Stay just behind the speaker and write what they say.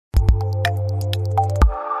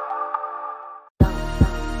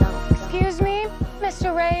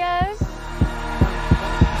Reyes?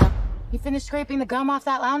 You finished scraping the gum off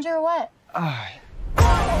that lounger or what?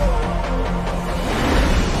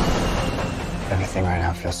 Everything right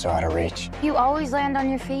now feels so out of reach. You always land on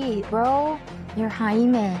your feet, bro. You're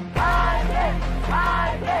Jaime. They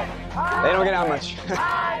don't get out much.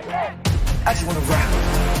 I just want to rap.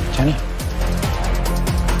 Jenny?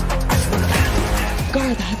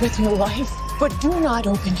 Guard that with your life, but do not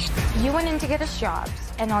open it. You went in to get us jobs,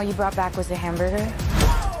 and all you brought back was a hamburger?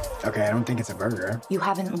 Okay, I don't think it's a burger. You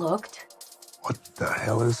haven't looked? What the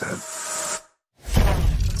hell is that?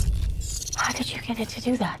 How did you get it to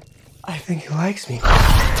do that? I think he likes me. It's on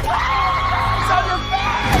your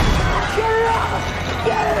face! Get it out!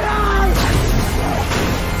 Get it out!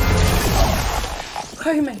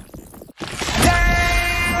 Jaime.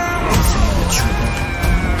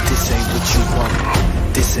 This ain't what you want. This ain't what you want.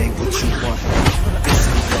 This ain't what you want.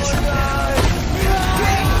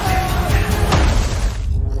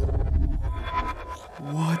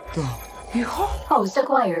 What the? Host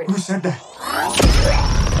acquired. Who said that?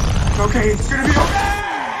 Okay, it's gonna be okay!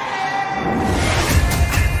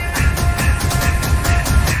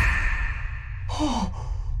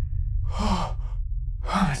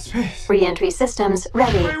 Space. Re-entry systems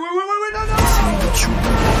ready. Wait, no! This ain't what you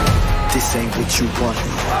want. This ain't what you want.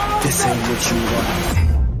 This ain't what you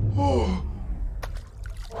want.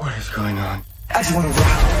 What is going on? I just want to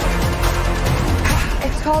rock.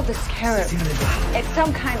 It's called the Scarab. It's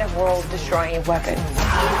some kind of world-destroying weapon.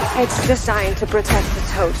 It's designed to protect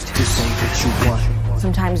its host. This ain't what you want.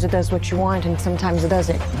 Sometimes it does what you want, and sometimes it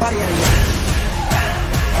doesn't.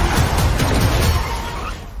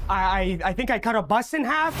 I think I cut a bus in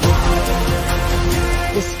half.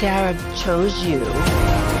 The Scarab chose you,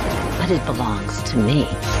 but it belongs to me.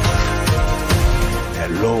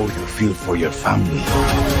 That low you feel for your family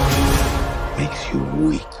makes you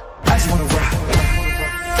weak. I just wanna rap.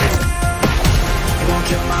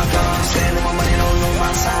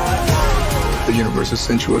 The universe has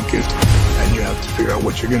sent you a gift, and you have to figure out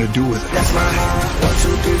what you're gonna do with it. That's my heart. 1,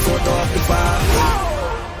 2, 3, 4, 5.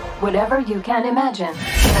 Whatever you can imagine,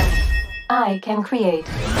 I can create.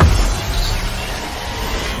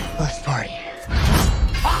 Let's party.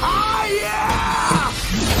 Yeah!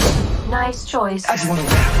 Nice choice. I just wanna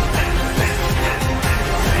rap.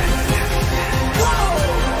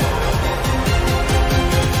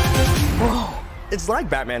 Whoa, it's like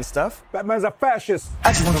Batman stuff. Batman's a fascist.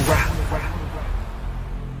 I just wanna rap.